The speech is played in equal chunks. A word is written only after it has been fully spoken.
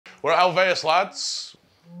We're Alveus, lads.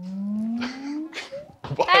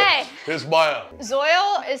 Hey! Here's Maya.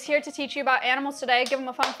 Zoil is here to teach you about animals today. Give him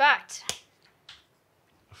a fun fact.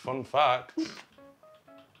 A fun fact?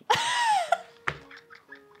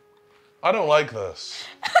 I don't like this.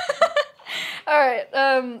 All right,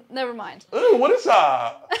 never mind. Ooh, what is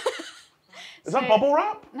that? Is that bubble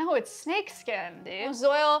wrap? No, it's snake skin, dude.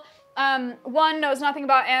 Zoil, one, knows nothing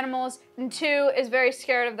about animals, and two, is very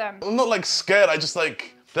scared of them. I'm not like scared, I just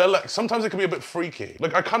like, they're like, sometimes it can be a bit freaky.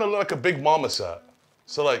 Like I kind of look like a big marmoset.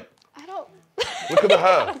 So like, I don't... look at the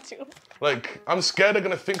hair. Like, I'm scared they're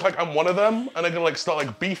gonna think like I'm one of them and they're gonna like start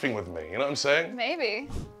like beefing with me, you know what I'm saying? Maybe.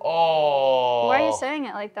 Oh. Why are you saying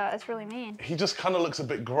it like that? That's really mean. He just kind of looks a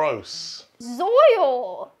bit gross.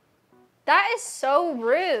 Zoil! That is so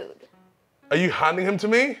rude. Are you handing him to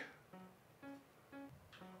me?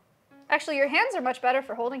 Actually, your hands are much better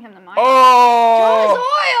for holding him than mine. Oh!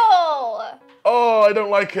 Zoil! Oh, I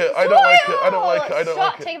don't like it. I don't like it. I don't like it. I don't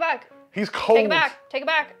Stop, like it. take it back. He's cold. Take it back, take it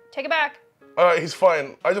back, take it back. All right, he's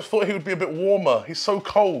fine. I just thought he would be a bit warmer. He's so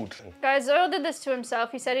cold. Guys, Zoil did this to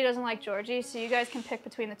himself. He said he doesn't like Georgie, so you guys can pick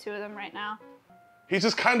between the two of them right now. He's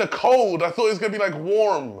just kind of cold. I thought he was gonna be like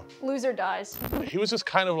warm. Loser dies. He was just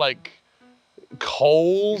kind of like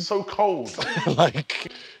cold. So cold.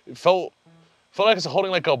 Like, it felt like I was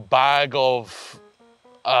holding like a bag of,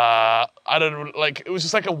 I don't know, like, it was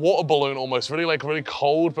just like a water balloon almost, really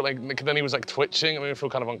cold, but like then he was like twitching. It made me feel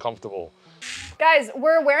kind of uncomfortable. Guys,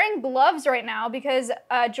 we're wearing gloves right now because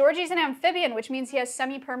Georgie's an amphibian, which means he has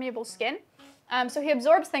semi-permeable skin. So he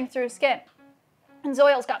absorbs things through his skin. And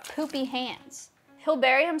Zoil's got poopy hands. He'll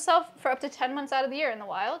bury himself for up to 10 months out of the year in the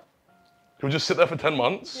wild. He would just sit there for 10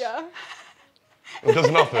 months? Yeah. It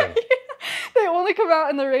does nothing. They only come out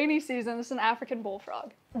in the rainy season. It's an African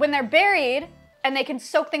bullfrog. When they're buried and they can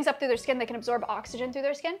soak things up through their skin, they can absorb oxygen through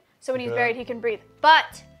their skin. So when he's buried, he can breathe.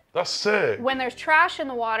 But that's sick. when there's trash in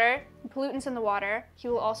the water, pollutants in the water, he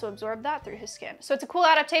will also absorb that through his skin. So it's a cool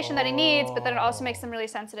adaptation that he needs, but then it also makes them really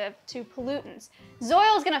sensitive to pollutants.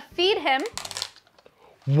 Zoil's gonna feed him.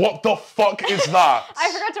 What the fuck is that?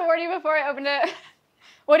 I forgot to warn you before I opened it.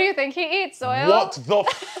 What do you think he eats, Zoil? What the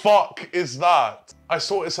fuck is that? I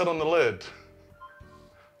saw what it said on the lid.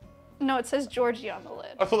 No, it says Georgie on the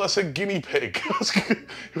lid. I thought that said guinea pig.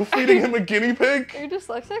 You're feeding him a guinea pig? Are you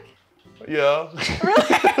dyslexic? Yeah. Really?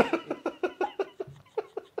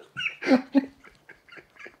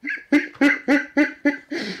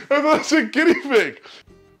 I thought it said guinea pig.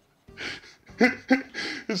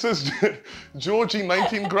 It says Georgie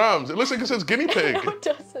 19 grams. It looks like it says guinea pig. No, it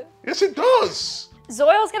doesn't. Yes, it does.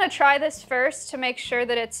 Zoil's gonna try this first to make sure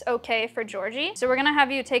that it's okay for Georgie. So we're gonna have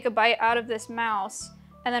you take a bite out of this mouse,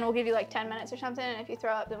 and then we'll give you like 10 minutes or something, and if you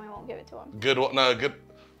throw up, then we won't give it to him. Good, what? No, good.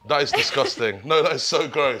 That is disgusting. No, that is so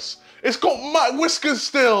gross. It's got whiskers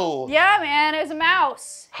still. Yeah, man, it was a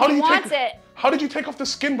mouse. How do you wants it. How did you take off the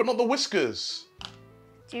skin but not the whiskers?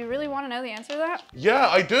 Do you really want to know the answer to that? Yeah,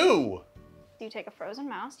 I do. You take a frozen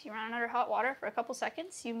mouse, you run it under hot water for a couple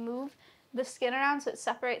seconds, you move the skin around so it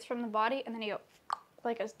separates from the body, and then you go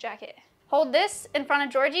like a jacket. Hold this in front of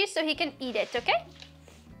Georgie so he can eat it, okay?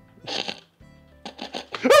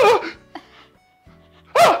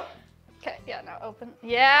 Okay, yeah, now open.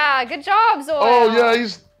 Yeah, good job, Zoil. Oh yeah,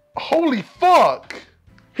 he's, holy fuck.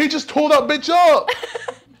 He just tore that bitch up.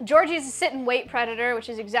 Georgie's a sit and wait predator, which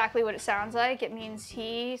is exactly what it sounds like. It means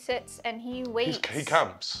he sits and he waits. He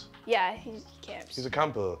camps. Yeah, he camps. He's a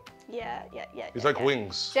camper. Yeah. He's like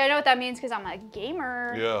wings. See, I know what that means because I'm a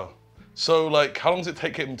gamer. Yeah. So like, how long does it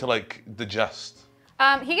take him to like digest?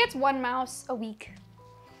 He gets one mouse a week.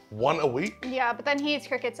 One a week? Yeah, but then he eats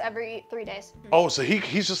crickets every 3 days. Oh, so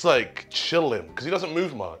he's just like chilling because he doesn't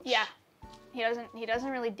move much. Yeah, he doesn't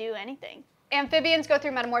really do anything. Amphibians go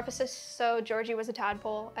through metamorphosis, so Georgie was a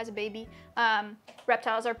tadpole as a baby.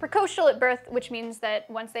 Reptiles are precocial at birth, which means that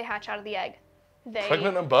once they hatch out of the egg, they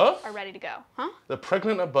pregnant at birth? are ready to go. Huh? They're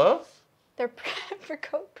pregnant at birth? They're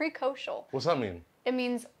precocial. What's that mean? It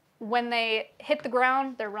means when they hit the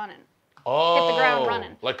ground, they're running. Oh, hit the ground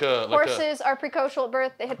running. Horses are precocial at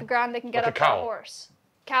birth. They hit the ground, they can get like up a cow. on a horse.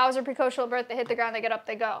 Cows are precocial at birth. They hit the ground, they get up,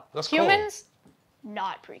 they go. That's Humans,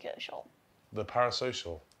 not precocial. They're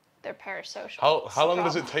parasocial. They're parasocial. How long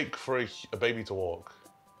does it take for a baby to walk?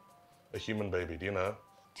 A human baby, do you know?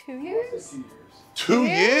 2 years? 2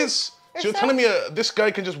 years? So you're so? telling me this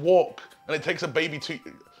guy can just walk and it takes a baby 2...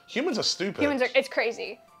 Humans are stupid. It's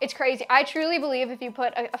crazy. It's crazy. I truly believe if you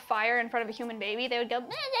put a fire in front of a human baby, they would go and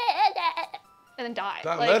then die.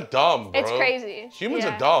 They're dumb, bro. It's crazy. Humans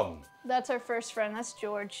are dumb. That's our first friend. That's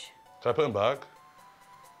George. Can I put him back?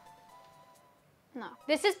 No.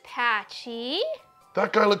 This is Patchy.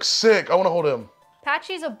 That guy looks sick. I want to hold him.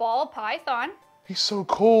 Patchy's a ball python. He's so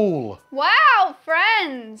cool. Wow,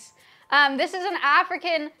 friends. This is an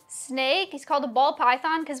African snake. He's called a ball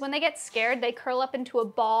python because when they get scared, they curl up into a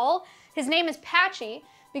ball. His name is Patchy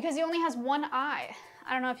because he only has one eye.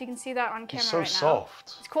 I don't know if you can see that on camera right now. He's so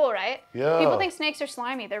soft. It's cool, right? Yeah. People think snakes are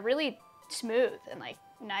slimy. They're really smooth and like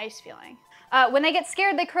nice feeling. When they get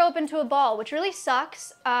scared, they curl up into a ball, which really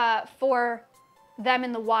sucks for them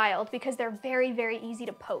in the wild because they're very, very easy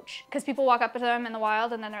to poach. Because people walk up to them in the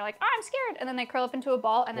wild and then they're like, oh, I'm scared. And then they curl up into a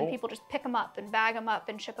ball and then people just pick them up and bag them up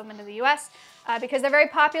and ship them into the US because they're very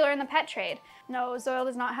popular in the pet trade. No, Zoil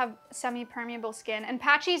does not have semi-permeable skin. And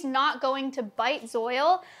Patchy's not going to bite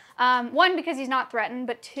Zoil. One, because he's not threatened,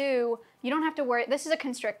 but two, you don't have to worry. This is a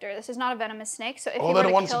constrictor. This is not a venomous snake. So if you they're the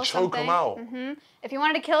wanted ones to choke them out. If you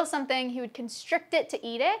wanted to kill something, he would constrict it to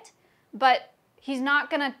eat it, but he's not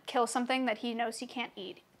gonna kill something that he knows he can't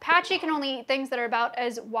eat. Patchy can only eat things that are about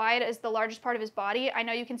as wide as the largest part of his body. I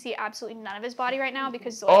know you can see absolutely none of his body right now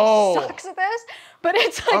because Zoil sucks at this, but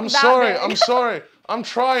it's like I'm sorry. I'm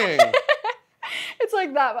trying. It's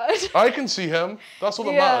like that much. I can see him. That's all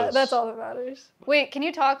that matters. Yeah, that's all that matters. Wait, can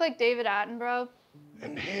you talk like David Attenborough?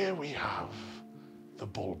 And here we have the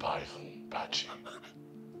bull python, Patchy.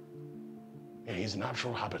 In his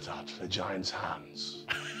natural habitat, a giant's hands.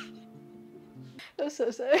 That's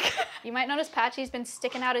so sick. You might notice Patchy's been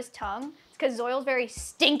sticking out his tongue. It's because Zoil's very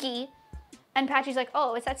stinky. And Patchy's like,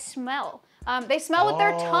 oh, it's that smell. They smell with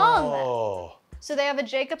their tongue. So they have a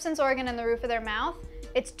Jacobson's organ in the roof of their mouth.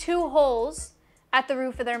 It's 2 holes at the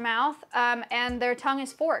roof of their mouth, and their tongue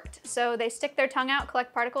is forked. So they stick their tongue out,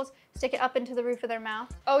 collect particles, stick it up into the roof of their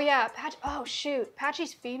mouth. Oh yeah, oh shoot,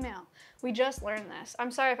 Patchy's female. We just learned this.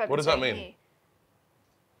 I'm sorry if I've been What does that mean? he.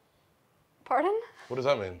 Pardon? What does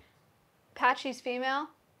that mean? Patchy's female?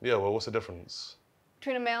 Yeah, well, what's the difference?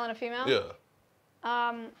 Between a male and a female? Yeah.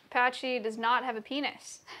 Patchy does not have a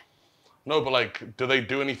penis. No, but like, do they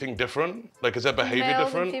do anything different? Like, is their behavior Male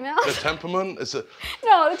different? and female? Their temperament? Is it?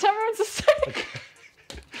 No, the temperament's the same.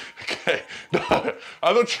 Okay. No,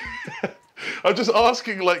 I'm just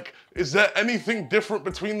asking, like, is there anything different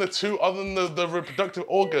between the two other than the reproductive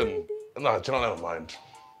organ? No, do you know, never mind.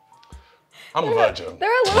 I'm a virgin. They're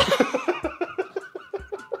a little...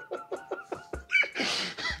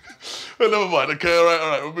 Never mind, okay, all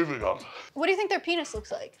right, we're moving on. What do you think their penis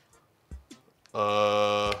looks like?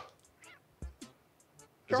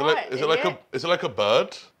 Is it like a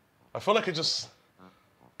bird? I feel like it just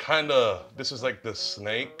kinda, this is like the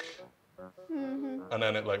snake. And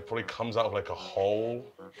then it like probably comes out of like a hole.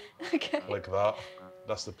 Okay. Like that.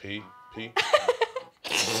 That's the P. They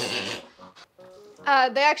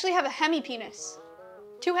actually have a hemipenis.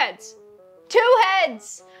 2 heads. 2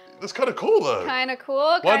 heads! That's kind of cool though. Kind of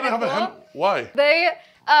cool. Why do they have a hem? Why?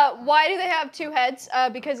 Why do they have 2 heads?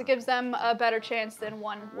 Because it gives them a better chance than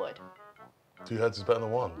 1 would. 2 heads is better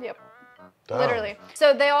than 1. Yep. Damn. Literally.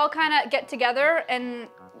 So they all kind of get together and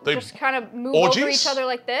just kind of move over each other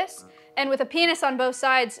like this. And with a penis on both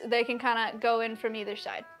sides, they can kind of go in from either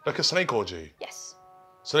side. Like a snake orgy? Yes.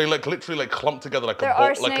 So they like literally like clump together like there a ball.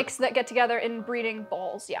 There are snakes that get together in breeding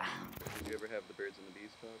balls, yeah. Did you ever have the birds and the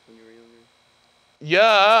bees talk when you were younger?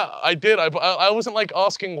 Yeah, I did. I wasn't like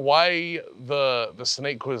asking why the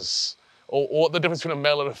snake was, or what the difference between a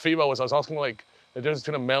male and a female was. I was asking like the difference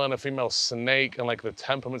between a male and a female snake and like the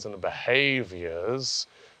temperaments and the behaviors,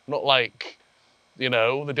 not like, you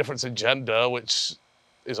know, the difference in gender, which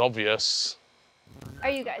is obvious.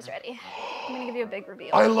 Are you guys ready? I'm gonna give you a big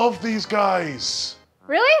reveal. I love these guys.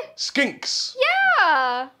 Really? Skinks.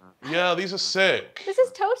 Yeah. Yeah, these are sick. This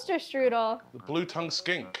is toaster strudel. The blue-tongued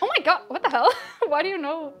skink. Oh my god, what the hell? Why do you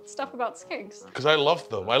know stuff about skinks? Because I love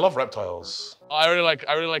them. I love reptiles. I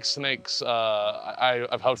really like snakes.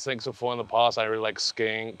 I've held snakes before in the past. I really like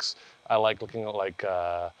skinks. I like looking at like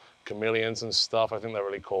chameleons and stuff. I think they're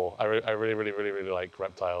really cool. I really like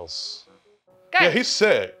reptiles. Guys, yeah, he's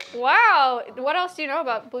sick. Wow. What else do you know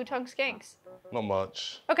about blue-tongued skinks? Not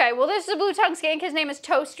much. Okay, well this is a blue-tongued skink. His name is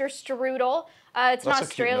Toaster Strudel. It's an That's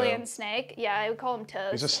Australian snake. Yeah, I would call him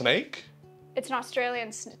Toast. He's a snake? It's an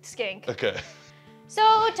Australian skink. Okay.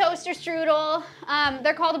 So, Toaster Strudel,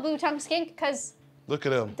 they're called a blue-tongued skink because... Look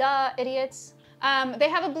at him. Duh, idiots. They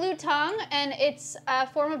have a blue tongue, and it's a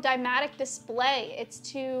form of diplomatic display. It's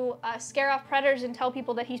to scare off predators and tell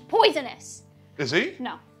people that he's poisonous. Is he?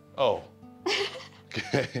 No. Oh.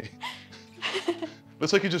 Okay.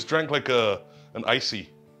 Looks like he just drank like an icy.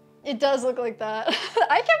 It does look like that.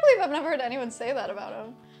 I can't believe I've never heard anyone say that about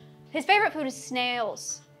him. His favorite food is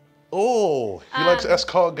snails. Oh, he likes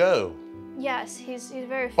escargot. Yes, he's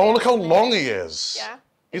very. Oh, look how long he is. Yeah.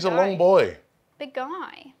 He's a long boy. Big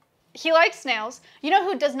guy. He likes snails. You know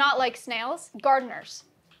who does not like snails? Gardeners,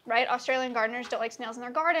 right? Australian gardeners don't like snails in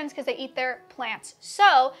their gardens because they eat their plants.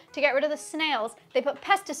 So to get rid of the snails, they put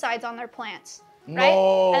pesticides on their plants, right?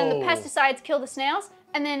 No. And the pesticides kill the snails,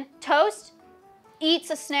 and then Toast eats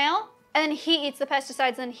a snail, and then he eats the pesticides,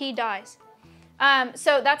 and then he dies.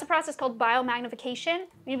 So that's a process called biomagnification.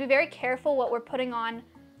 We need to be very careful what we're putting on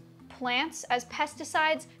plants as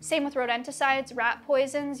pesticides. Same with rodenticides, rat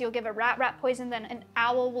poisons. You'll give a rat poison, then an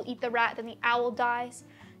owl will eat the rat, then the owl dies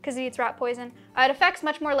because it eats rat poison. It affects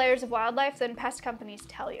much more layers of wildlife than pest companies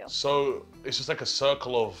tell you. So it's just like a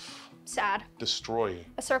circle of sad. Destroy.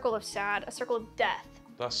 A circle of sad, a circle of death.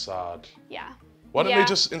 That's sad. Yeah. Why don't they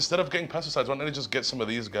just, instead of getting pesticides, why don't they just get some of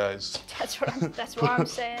these guys? That's what I'm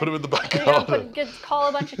saying. Put them in the backyard. Call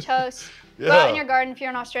a bunch of toasts. Yeah. Go out in your garden if you're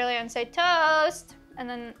in Australia and say, Toast, and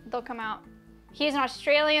then they'll come out. He's an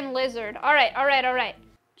Australian lizard. All right. I'm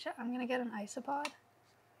gonna get an isopod,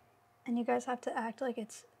 and you guys have to act like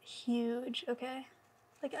it's huge, okay?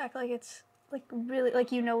 Like act like it's like really,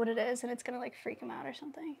 like you know what it is, and it's gonna like freak him out or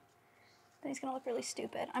something. Then he's gonna look really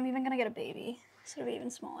stupid. I'm even gonna get a baby, so it'll be even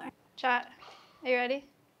smaller. Chat, are you ready?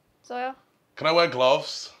 Zoil? Can I wear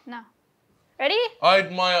gloves? No. Ready? I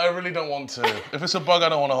really don't want to. If it's a bug, I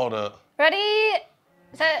don't want to hold it. Ready,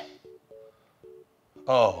 set.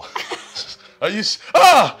 Oh. Are you...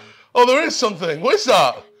 Ah! Oh, there is something. What is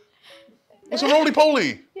that? It's a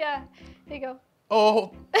roly-poly. Yeah, here you go.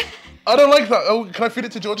 Oh, I don't like that. Oh, can I feed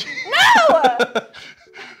it to Georgie? No!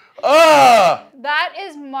 Ah! That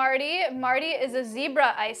is Marty. Marty is a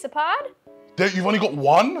zebra isopod. You've only got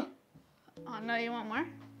one? Oh, no, you want more?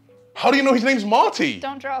 How do you know his name's Marty?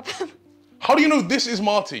 Don't drop him. How do you know this is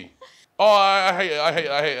Marty? Oh, I hate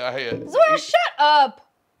it. Zoil, shut up.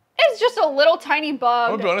 It's just a little tiny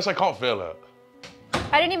bug. I'm gonna be honest, I can't feel it.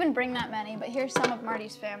 I didn't even bring that many, but here's some of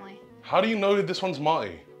Marty's family. How do you know this one's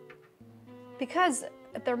Marty? Because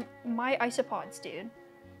they're my isopods, dude.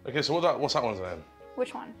 Okay, so what's that one's name?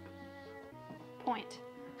 Which one? Point.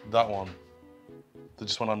 That one. The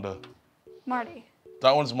just one under. Marty.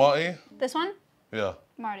 That one's Marty? This one? Yeah.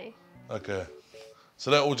 Marty. Okay.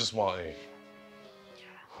 So they're all just Marty.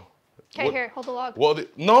 Okay, here, hold the log. What are they?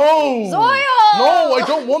 No! Zoil! No, I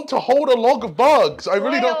don't want to hold a log of bugs. I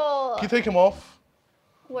really don't. Zoil! Can you take him off?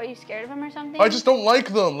 What, are you scared of him or something? I just don't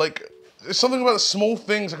like them. Like, there's something about small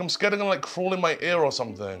things. Like, I'm scared they're gonna like crawl in my ear or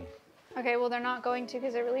something. Okay, well, they're not going to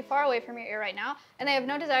because they're really far away from your ear right now. And they have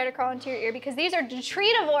no desire to crawl into your ear because these are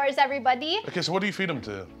detritivores, everybody. Okay, so what do you feed them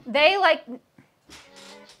to? They like...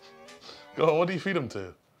 Go on, what do you feed them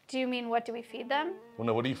to? Do you mean what do we feed them? Well,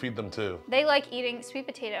 no, what do you feed them to? They like eating sweet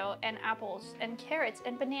potato and apples and carrots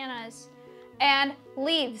and bananas and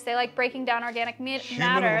leaves. They like breaking down organic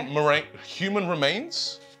matter. Human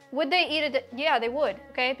remains? Would they eat it? Yeah, they would,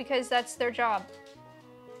 okay? Because that's their job.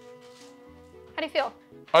 How do you feel?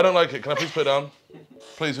 I don't like it. Can I please put it down?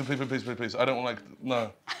 Please. I don't like,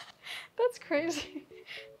 no. That's crazy.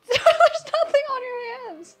 There's nothing on your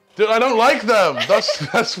hands. Dude, I don't like them.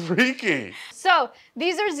 That's freaky. So,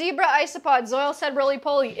 these are zebra isopods. Zoil said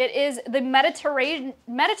roly-poly. It is the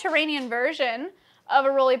Mediterranean version of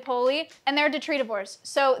a roly-poly, and they're detritivores.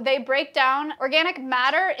 So they break down organic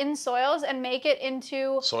matter in soils and make it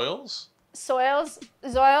into... Soils? Soils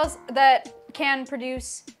that can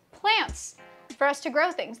produce plants for us to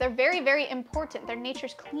grow things. They're very, very important. They're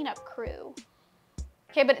nature's cleanup crew.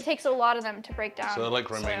 Okay, but it takes a lot of them to break down. So they're like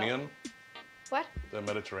soil. Romanian? What? They're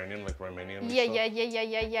Mediterranean, like Romanian? Yeah.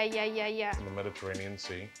 In the Mediterranean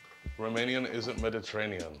Sea. Romanian isn't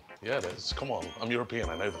Mediterranean. Yeah, it is. Come on, I'm European,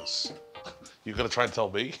 I know this. You gotta try and tell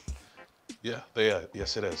me? Yeah,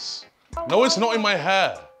 yes it is. No, it's not in my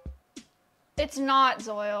hair. It's not,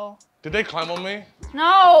 Zoil. Did they climb on me?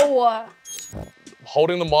 No!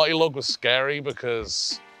 Holding the Marty log was scary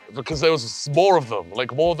because there was more of them.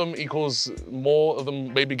 Like more of them equals more of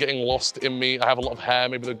them maybe getting lost in me. I have a lot of hair,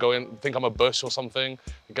 maybe they'll go in, think I'm a bush or something,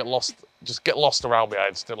 just get lost around me. I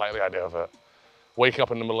just didn't like the idea of it. Waking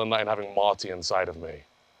up in the middle of the night and having Marty inside of me,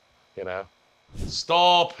 you know?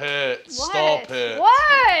 Stop it, stop it.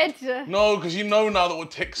 What? No, because you know now that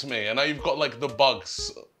what ticks me, and now you've got like the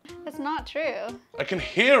bugs. That's not true. I can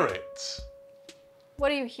hear it. What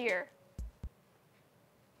do you hear?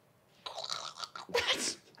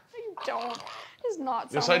 You don't. It's not.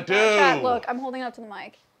 Yes, I do. Chat, look, I'm holding up to the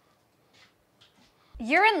mic.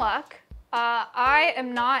 You're in luck. I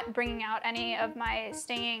am not bringing out any of my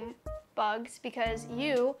stinging bugs because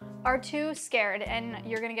you are too scared and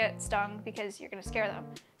you're gonna get stung because you're gonna scare them.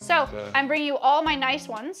 So okay. I'm bringing you all my nice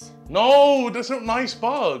ones. No, that's not a nice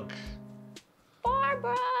bug.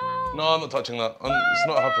 Barbara. No, I'm not touching that. It's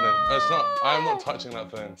not happening. It's not. I'm not touching that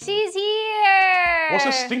thing. She's here. What's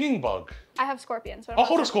a stinging bug? I have scorpions. But I'll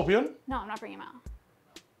hold a scorpion. No, I'm not bringing him out.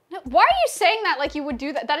 No, why are you saying that like you would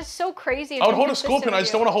do that? That is so crazy. I would hold a scorpion. I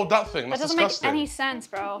just don't want to hold that thing. That That's doesn't disgusting. make any sense,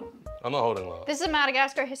 bro. I'm not holding that. This is a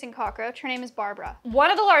Madagascar hissing cockroach. Her name is Barbara. One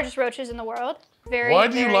of the largest roaches in the world. Very. Why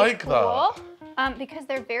do you like cool. that? Because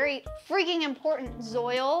they're very freaking important.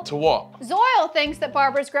 Zoil. To what? Zoil thinks that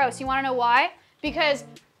Barbara's gross. You want to know why? Because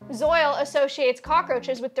Zoil associates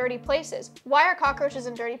cockroaches with dirty places. Why are cockroaches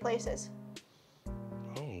in dirty places? I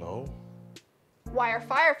don't know. Why are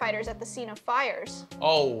firefighters at the scene of fires?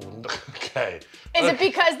 Oh, okay. Is it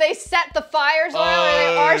because they set the fires oil?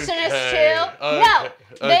 Are they arsonists too?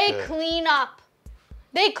 No, they clean up.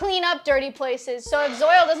 They clean up dirty places. So if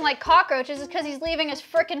Zoil doesn't like cockroaches, it's because he's leaving his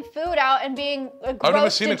frickin' food out and being a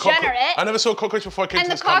gross degenerate. I never saw a cockroach before I came to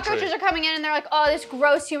this country. And the country. cockroaches are coming in and they're like, oh, this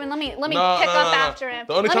gross human, let me pick up after him.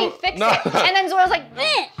 Let me fix it. And then Zoil's like,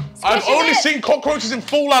 I've only seen cockroaches in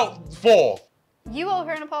Fallout 4. You owe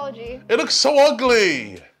her an apology. It looks so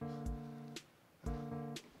ugly.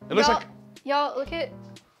 It looks like... Y'all, look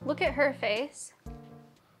at her face.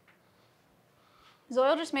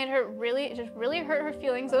 Zoil just made her really hurt her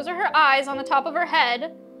feelings. Those are her eyes on the top of her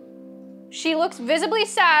head. She looks visibly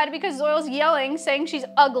sad because Zoil's yelling, saying she's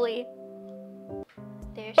ugly.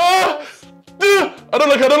 There she goes. I don't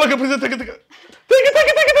like it, please take it.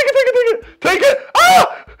 Take it!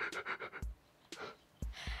 Ah!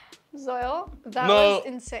 Zoil, that was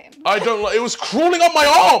insane. I don't like, it was crawling up my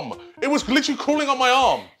arm. It was literally crawling up my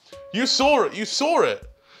arm. You saw it,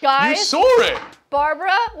 Guys, you saw it.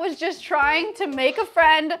 Barbara was just trying to make a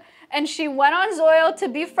friend and she went on Zoil to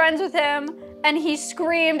be friends with him and he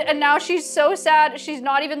screamed and now she's so sad she's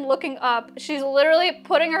not even looking up. She's literally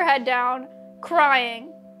putting her head down,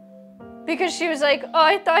 crying. Because she was like, oh,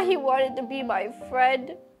 I thought he wanted to be my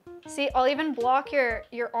friend. See, I'll even block your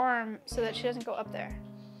arm so that she doesn't go up there.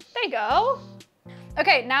 There you go.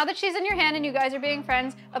 Okay, now that she's in your hand and you guys are being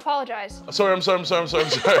friends, apologize. I'm sorry. I'm sorry.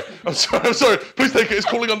 Please take it. It's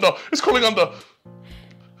crawling under.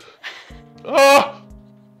 Ah!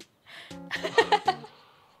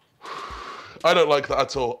 I don't like that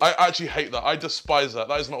at all. I actually hate that. I despise that.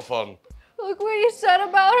 That is not fun. Look what you said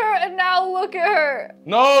about her and now look at her.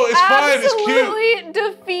 No, it's fine. It's cute. Absolutely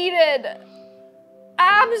defeated.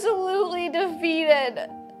 Absolutely defeated.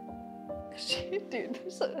 Dude,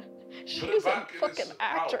 she's a fucking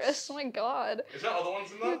actress. Oh my god. Is there other ones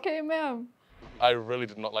in there? Okay, ma'am. I really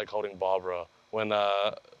did not like holding Barbara when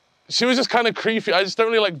she was just kind of creepy. I just don't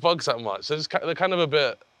really like bugs that much. They're kind of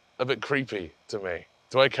a bit creepy to me.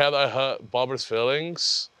 Do I care that I hurt Barbara's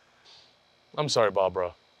feelings? I'm sorry,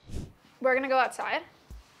 Barbara. We're gonna go outside.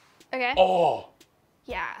 Okay. Oh.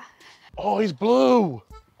 Yeah. Oh, he's blue.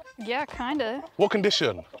 Yeah, kinda. What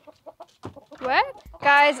condition? What?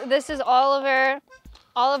 Guys, this is Oliver.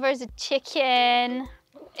 Oliver's a chicken.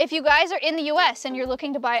 If you guys are in the US and you're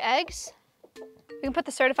looking to buy eggs, we can put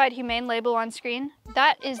the certified humane label on screen.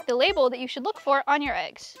 That is the label that you should look for on your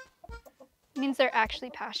eggs. It means they're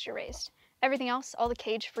actually pasture raised. Everything else, all the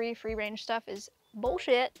cage-free, free-range stuff is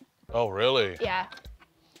bullshit. Oh, really? Yeah.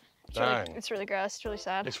 Dang. It's really gross, it's really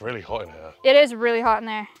sad. It's really hot in here. It is really hot in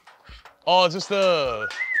there. Oh, is this the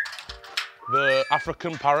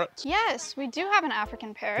African parrot? Yes, we do have an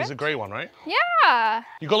African parrot. It's a grey one, right? Yeah.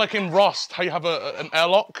 You got like in Rust, how you have an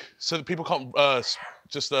airlock so that people can't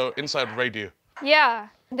just inside raid you. Yeah.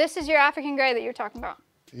 This is your African grey that you're talking about.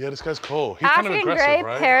 Yeah, this guy's cool. He's kind of aggressive, African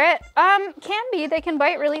right? grey parrot. Can be. They can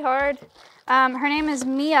bite really hard. Her name is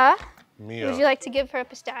Mia. Mia. Would you like to give her a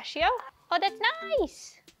pistachio? Oh, that's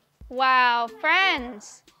nice. Wow,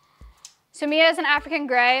 friends. So Mia is an African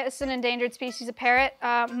grey. This is an endangered species of parrot.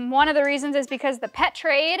 One of the reasons is because the pet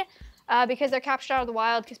trade, because they're captured out of the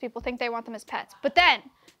wild because people think they want them as pets. But then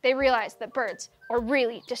they realize that birds are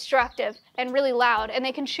really destructive and really loud and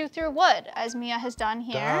they can chew through wood, as Mia has done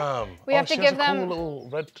here. Damn. We have to give them cool little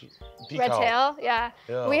red decal. Red tail, yeah.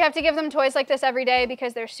 We have to give them toys like this every day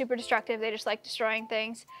because they're super destructive. They just like destroying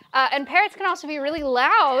things. And parrots can also be really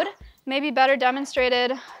loud, maybe better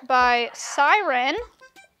demonstrated by Siren.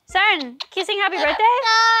 Siren, kissing happy birthday?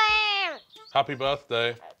 Happy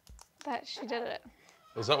birthday. That she did it.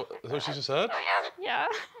 Is that what she just said? Yeah.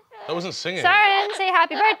 That wasn't singing. Siren, say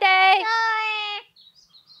happy birthday.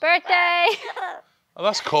 Birthday. Oh,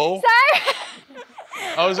 that's cool. Siren.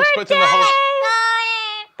 I was expecting the whole...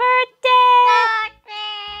 Birthday.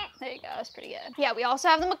 There you go, that's pretty good. Yeah, we also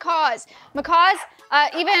have the macaws. Macaws,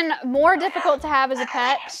 even more difficult to have as a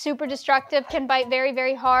pet, super destructive, can bite very,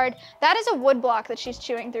 very hard. That is a wood block that she's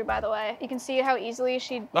chewing through, by the way. You can see how easily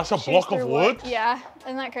she That's a block of wood? Yeah,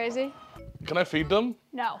 isn't that crazy? Can I feed them?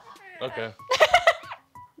 No. Okay.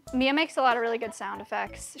 Mia makes a lot of really good sound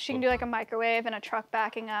effects. She can do like a microwave and a truck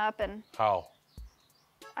backing up and... How?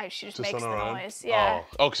 She just makes the around? noise. Yeah.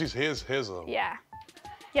 Oh, because here's them. Yeah.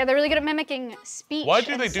 Yeah, they're really good at mimicking speech. Why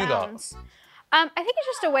do they do sounds. I think it's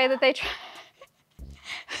just a way that they try.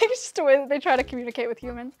 I think it's just a way that they try to communicate with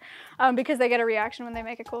humans, because they get a reaction when they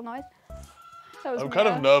make a cool noise. I'm kind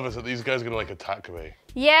of nervous that these guys are gonna like attack me.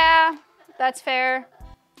 Yeah, that's fair.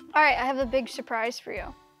 All right, I have a big surprise for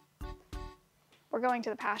you. We're going to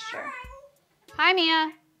the pasture. Hi,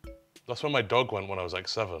 Mia. That's where my dog went when I was like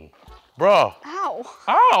 7. Bruh. Ow.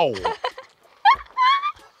 Ow.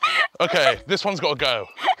 Okay, this one's gotta go.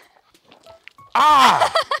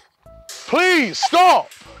 Ah! Please, stop!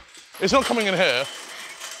 It's not coming in here.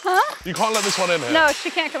 Huh? You can't let this one in here. No, she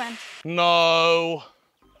can't come in. No.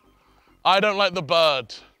 I don't like the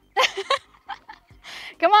bird.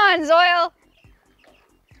 Come on, Zoil.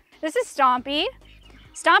 This is Stompy.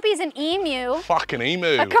 Stompy's an emu. Fucking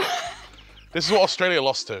emu. This is what Australia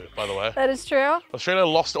lost to, by the way. That is true. Australia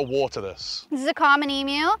lost a war to this. This is a common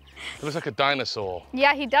emu. It looks like a dinosaur.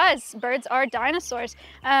 Yeah, he does. Birds are dinosaurs.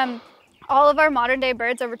 All of our modern day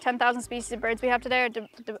birds, over 10,000 species of birds we have today,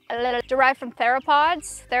 are derived from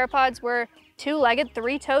theropods. Theropods were 2-legged,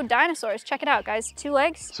 3-toed dinosaurs. Check it out, guys. 2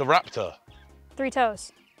 legs. It's a raptor. 3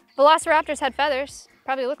 toes. Velociraptors had feathers.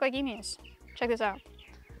 Probably look like emus. Check this out.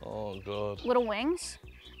 Oh, God. Little wings.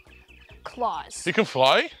 Claws. You can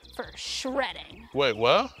fly? For shredding. Wait,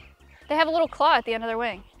 where? They have a little claw at the end of their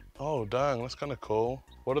wing. Oh, dang, that's kind of cool.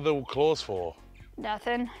 What are the claws for?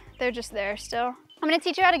 Nothing. They're just there still. I'm gonna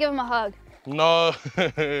teach you how to give them a hug. No.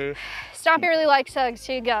 Stompy really likes hugs.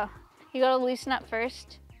 Here you go. You gotta loosen up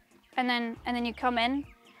first, and then you come in,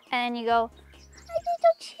 and you go, "Hi,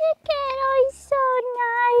 little chicken. Oh, he's so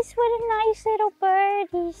nice. What a nice little bird.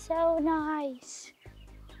 He's so nice."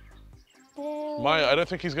 Maya, I don't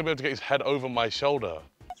think he's gonna be able to get his head over my shoulder.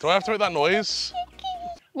 Do I have to make that noise?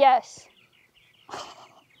 Yes.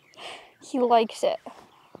 He likes it.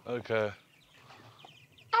 Okay.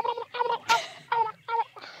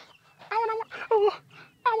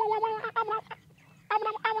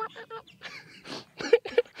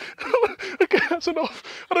 Okay, that's enough.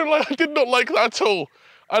 I did not like that at all.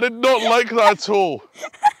 I did not like that at all.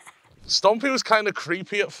 Stompy was kind of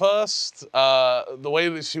creepy at first. The way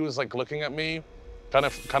that she was like looking at me kind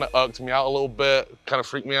of irked me out a little bit, kind of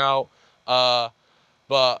freaked me out.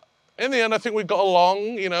 But in the end, I think we got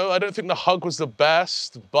along, you know. I don't think the hug was the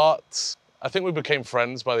best, but I think we became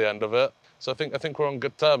friends by the end of it. So I think we're on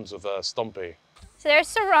good terms with Stompy. So there's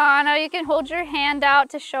Serrano. You can hold your hand out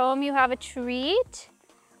to show him you have a treat.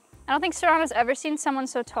 I don't think Serrano's ever seen someone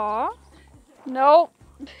so tall. Nope.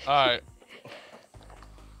 All right.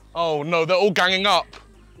 Oh no, they're all ganging up.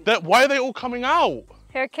 Why are they all coming out?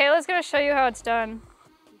 Here, Kayla's gonna show you how it's done.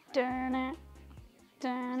 Dun it,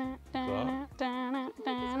 dun it, dun it, dun it,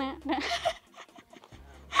 dun it, dun it.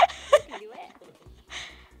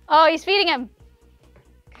 Oh, he's feeding him.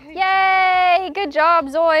 Yay! Good job,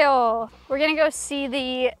 Zoil. We're gonna go see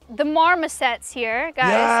the marmosets here, guys.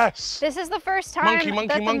 Yes! This is the first time that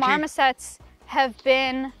the monkey. marmosets have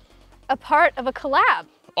been a part of a collab.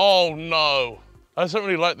 Oh no. I just don't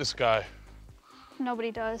really like this guy.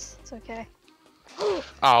 Nobody does. It's okay.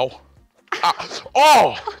 Ow. Ah.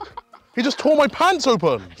 Oh! He just tore my pants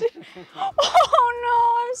open. Oh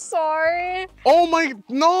no, I'm sorry. Oh my,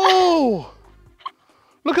 no!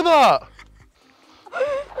 Look at that.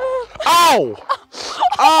 Ow!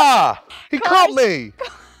 Ah! He cut me.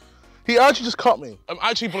 He actually just cut me. I'm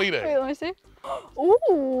actually bleeding. Wait, let me see.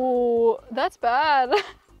 Ooh, that's bad.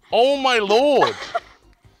 Oh my lord.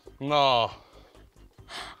 No.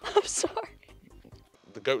 I'm sorry.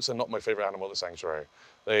 The goats are not my favorite animal at the sanctuary.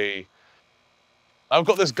 I've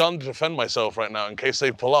got this gun to defend myself right now in case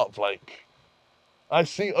they pull up. Like, I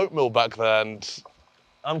see Oatmeal back there and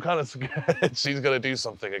I'm kind of scared she's gonna do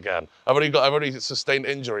something again. I've already sustained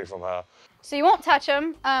injury from her. So you won't touch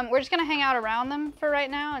them. We're just gonna hang out around them for right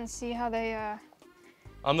now and see how they,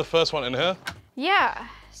 I'm the first one in here? Yeah,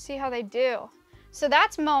 see how they do. So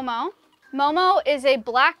that's Momo. Momo is a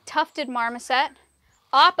black tufted marmoset.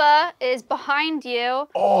 Appa is behind you.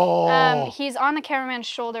 Oh! He's on the cameraman's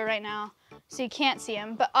shoulder right now, so you can't see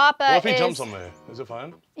him. But Appa What if he jumps on me? Is it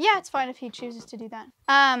fine? Yeah, it's fine if he chooses to do that.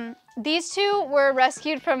 These two were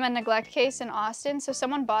rescued from a neglect case in Austin, so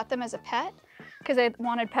someone bought them as a pet because they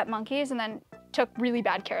wanted pet monkeys and then took really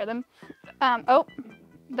bad care of them. Oh,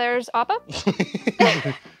 there's Appa.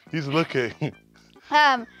 He's looking.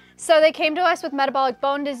 So they came to us with metabolic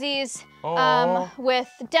bone disease, with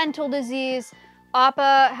dental disease.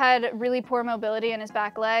 Appa had really poor mobility in his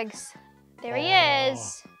back legs. There he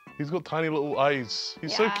is. He's got tiny little eyes.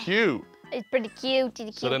 He's Yeah. so cute. He's pretty cute. He's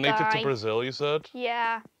a So cute they're native guy. to Brazil, you said?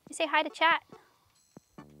 Yeah. You say hi to chat.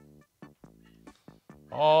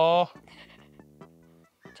 Aw.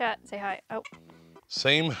 Chat, say hi. Oh.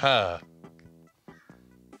 Same hair.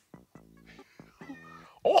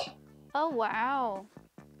 Oh! Oh, wow.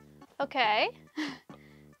 Okay.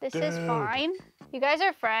 This is Dude. fine. You guys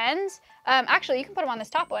are friends. Actually, you can put him on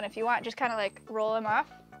this top one if you want. Just kind of like roll him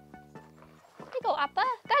off. There you go, Appa.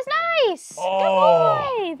 That's nice.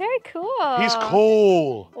 Oh. Good boy. Very cool. He's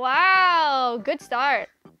cool. Wow. Good start.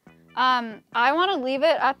 I want to leave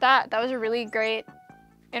it at that. That was a really great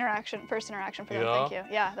first interaction for them. Yeah? Thank you.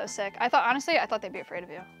 Yeah, that was sick. Honestly, I thought they'd be afraid of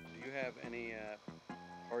you. Do you have any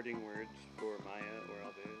parting words for Maya or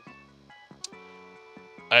Alveus?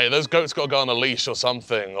 Hey, those goats got to go on a leash or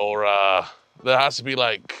something, or there has to be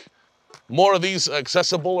like more of these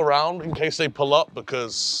accessible around in case they pull up,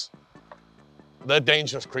 because they're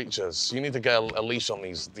dangerous creatures. You need to get a leash on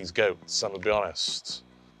these goats, and to be honest,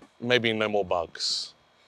 maybe no more bugs.